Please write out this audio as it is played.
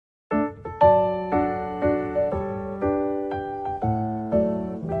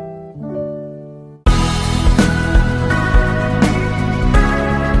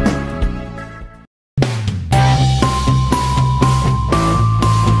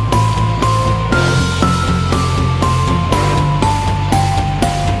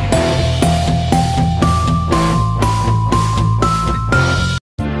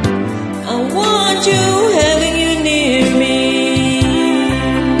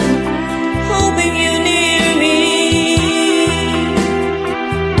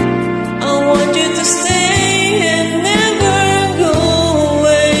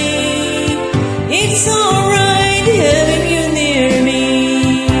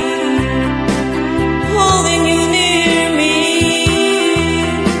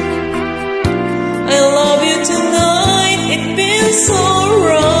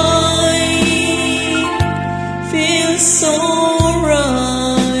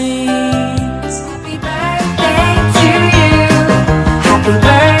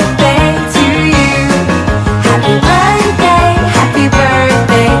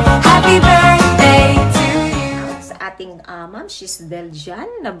Del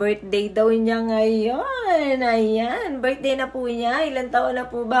dyan, na birthday daw niya ngayon. Ayan, birthday na po niya. Ilan taon na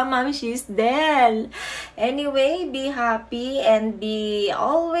po ba, Ma'am Del? Anyway, be happy and be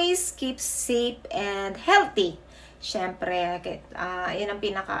always keep safe and healthy. Siyempre, yun ang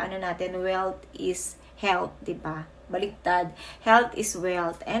pinaka-ano natin, wealth is health, di ba? Baliktad. Health is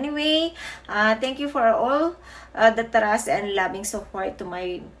wealth. Anyway, thank you for all the trust and loving support to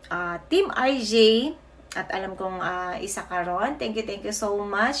my Team RJ. At alam kong isa ka ron. Thank you so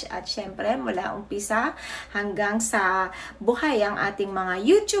much. At syempre, mula umpisa hanggang sa buhay ang ating mga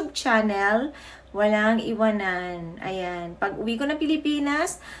YouTube channel, walang iwanan. Ayan. Pag uwi ko ng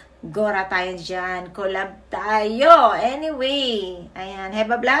Pilipinas, gora tayo dyan. Collab tayo. Anyway, ayan.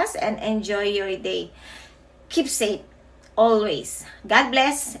 Have a blast and enjoy your day. Keep safe. Always. God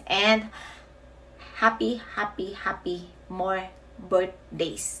bless and happy more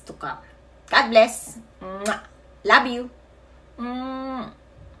birthdays to come. God bless. Love you.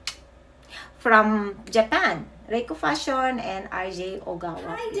 From Japan, Reiko Fashion and RJ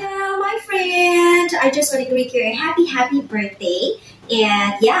Ogawa. Hi there, my friend! I just want to wish you a happy birthday.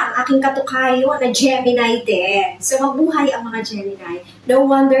 And yeah, ang aking katukayo na Gemini din. So mabuhay ang mga Gemini. No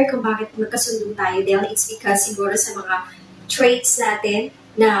wonder kung bakit magkasundo tayo dahil it's because siguro sa mga traits natin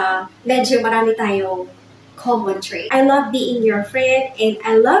na medyo marami tayong common trait. I love being your friend and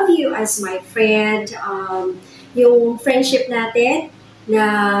I love you as my friend. Yung friendship natin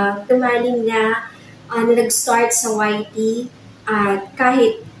na tumaling na nag-start sa YT at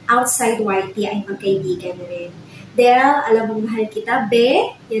kahit outside YT ay magkaibigan na rin. Del, alam mo mahal kita,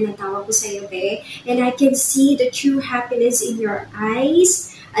 Be. Yan ang tawag ko sa'yo, Be. And I can see the true happiness in your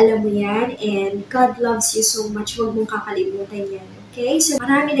eyes. Alam mo yan. And God loves you so much. Huwag mong kakalimutan yan. Okay? So,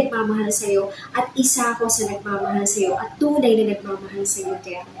 marami nagmamahal sa'yo at isa ako sa nagmamahal sa'yo at tunay na nagmamahal sa'yo,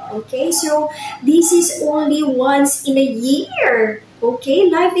 Del. Okay? So, this is only once in a year. Okay?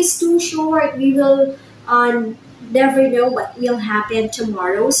 Life is too short. We will never know what will happen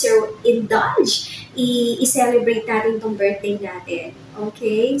tomorrow. So, indulge. I-celebrate natin tong birthday natin.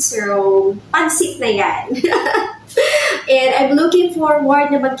 Okay? So, pansit na yan. And I'm looking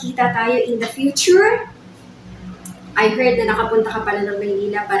forward na magkita tayo in the future. I heard na nakapunta ka pala ng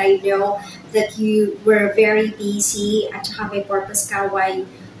Maynila, but I know that you were very busy at saka may purpose ka why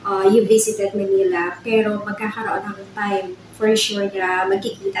you visited Manila. Pero magkakaroon ng time for sure na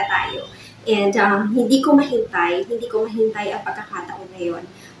magkikita tayo. And hindi ko mahintay ang pagkakataon na yun.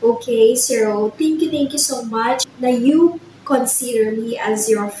 Okay, so thank you so much na you consider me as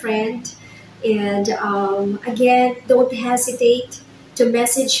your friend. And again, don't hesitate to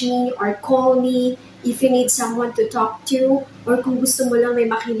message me or call me if you need someone to talk to, or kung gusto mo lang may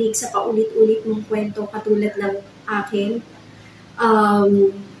makinig sa paulit-ulit mong kwento katulad ng akin,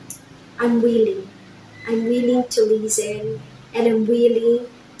 I'm willing to listen, and I'm willing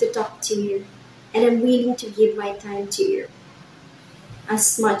to talk to you, and I'm willing to give my time to you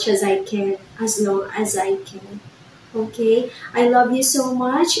as much as I can, as long as I can. Okay? I love you so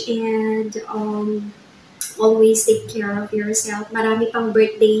much, and always take care of yourself. Marami pang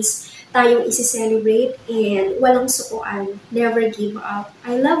birthdays tayong isi-celebrate and walang sukuan. Never give up.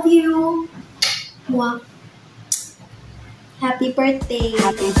 I love you. Mwah. Happy birthday.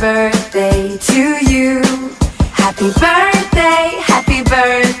 Happy birthday to you. Happy birthday, happy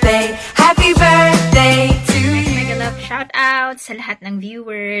birthday, happy birthday to you. Mega love shout out sa lahat ng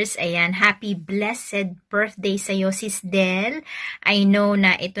viewers. Ayan, happy blessed birthday sa iyo, Sis Del. I know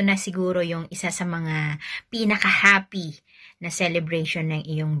na ito na siguro yung isa sa mga pinaka-happy na celebration ng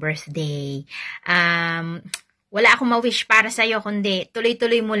iyong birthday. Wala akong ma-wish para sa'yo, kundi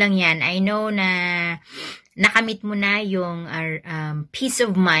tuloy-tuloy mo lang yan. I know na nakamit mo na yung peace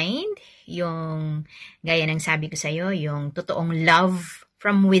of mind, yung gaya ng sabi ko sa'yo, yung totoong love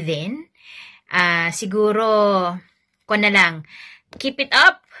from within. Siguro, ko na lang, keep it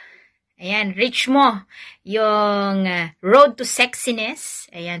up. Ayan, reach mo yung road to sexiness.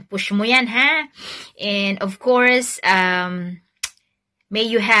 Ayan, push mo yan, ha? And of course, may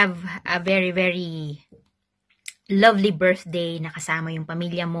you have a very, very lovely birthday na kasama yung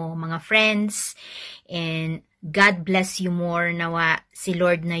pamilya mo, mga friends. And God bless you more. Nawa si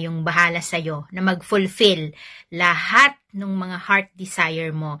Lord na yung bahala sa'yo na mag-fulfill lahat ng mga heart desire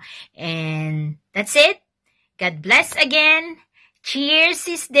mo. And that's it. God bless again. Cheers,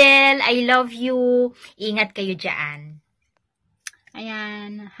 Sis Del. I love you. Ingat kayo dyan.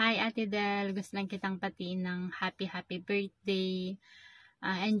 Ayan. Hi, Ate Del. Gusto lang kitang patiin ng happy birthday.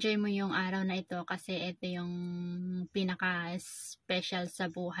 Enjoy mo yung araw na ito kasi ito yung pinaka-special sa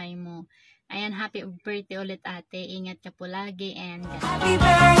buhay mo. Ayan, happy birthday ulit, ate. Ingat ka po lagi and happy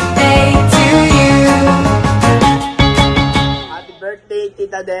birthday to you. Happy birthday,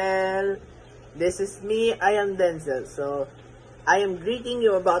 Tita Del. This is me, I am Denzel. So, I am greeting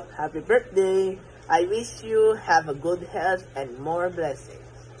you about happy birthday. I wish you have a good health and more blessings.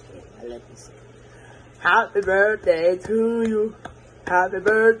 Okay, let me see. Happy birthday to you. Happy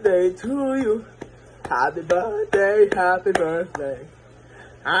birthday to you. Happy birthday, happy birthday.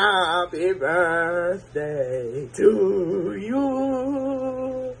 Happy birthday to you.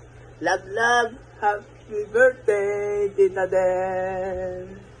 Love, love. Happy birthday, Tita Del.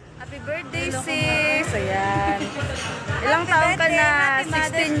 Happy birthday, sis! Ayan. Ilang taon ka na?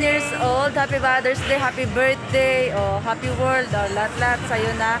 16 years old. Happy Mother's Day, happy birthday, oh, happy world, oh, lahat-lahat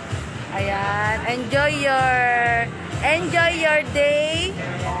sa'yo na. Ayan. Enjoy your day.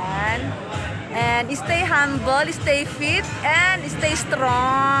 Ayan. And stay humble, stay fit, and stay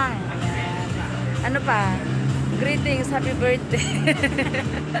strong. Ayan. Ano pa? Greetings, happy birthday.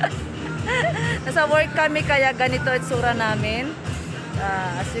 Nasa work kami kaya ganito ang sura namin.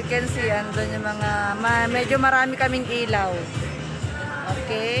 As you can see, andun yung mga, medyo marami kaming ilaw.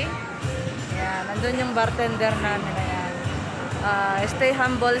 Okay? Ayan, andun yung bartender namin. Ayan. Stay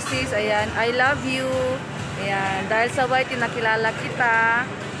humble, sis. Ayan, I love you. Ayan, dahil sa white, nakilala kita.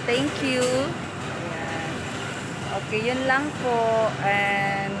 Thank you. Ayan. Okay, yun lang po.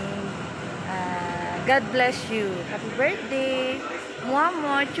 And God bless you. Happy birthday.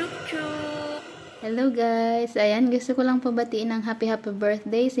 Mwah, chup chup. Hello guys! Ayan, gusto ko lang pabatiin ng happy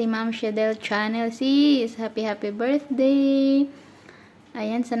birthday si Ma'am Shadel Channel. Sis, happy birthday!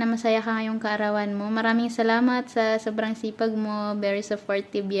 Ayan, sana masaya ka ngayong kaarawan mo. Maraming salamat sa sobrang sipag mo. Very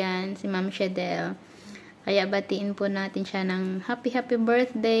supportive yan, si Ma'am Shadel. Kaya batiin po natin siya ng happy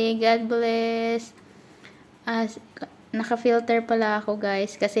birthday. God bless! Naka-filter pala ako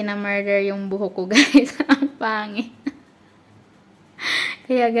guys kasi na-murder yung buhok ko guys. Ang pangit.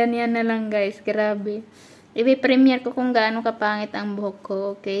 Kaya ganyan na lang guys, grabe. I-premiere ko kung gaano kapangit ang buhok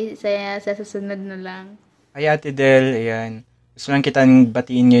ko, okay? Sa susunod na lang. Hi Ate Del, ayan. Gusto lang kitang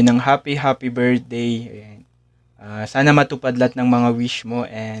batiin yun ng happy birthday. Ayan. Sana matupad lahat ng mga wish mo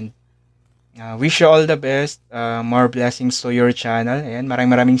and wish you all the best. More blessings to your channel. Ayan,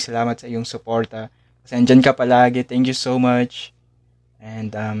 maraming salamat sa iyong suporta. Kasi andyan ka palagi. Thank you so much.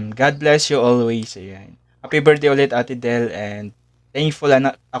 And God bless you always. Ayan. Happy birthday ulit Ate Del and thankful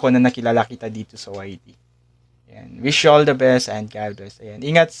na ako na nakilala kita dito sa YT. Ayan. Wish you all the best and God bless. Ayan.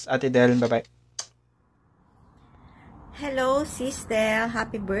 Ingat, Ate Del. Bye-bye. Hello, Sis Del.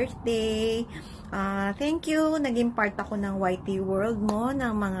 Happy birthday. Thank you. Naging part ako ng YT world mo,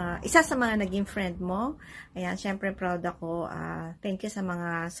 ng isa sa mga naging friend mo. Ayan, syempre proud ako. Thank you sa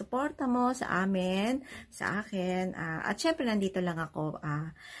mga suporta mo sa amin, sa akin. At syempre nandito lang ako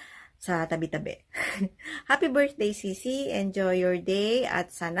sa tabi-tabi. Happy birthday, Sisi. Enjoy your day.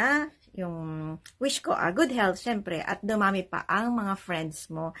 At sana, yung wish ko, good health, syempre. At dumami pa ang mga friends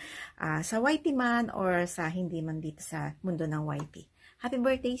mo sa YT man or sa hindi man dito sa mundo ng YT. Happy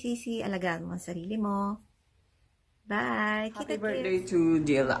birthday, Sisi. Alagaan mo ang sarili mo. Bye. Happy birthday to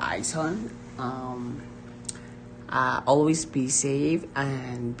dear Aison. Always be safe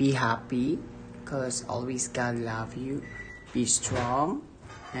and be happy because always God love you. Be strong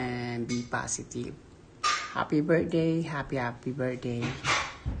and be positive. Happy birthday, happy birthday,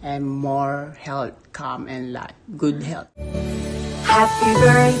 and more health, calm and light, good health. Happy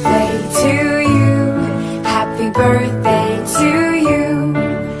birthday to you. Happy birthday to you.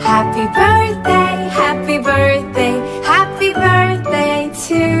 Happy birthday, happy birthday, happy birthday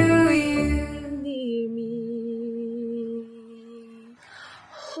to you. Near me,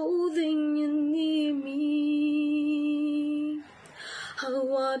 holding you near me. I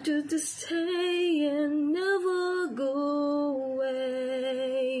want you to stay and never go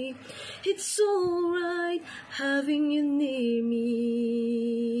away. It's alright having you near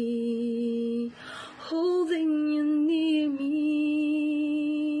me, holding you near me.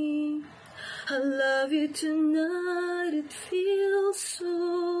 I love you tonight, it feels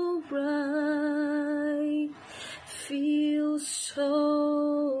so right, feels so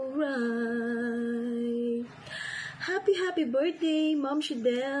right. Happy birthday, Mom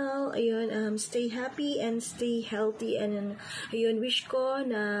Shadel. Ayun, stay happy and stay healthy. And ayun, wish ko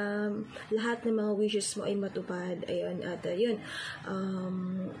na lahat ng mga wishes mo ay matupad. Ayun, at ayun,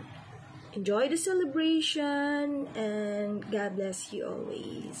 enjoy the celebration and God bless you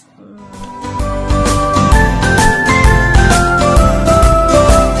always.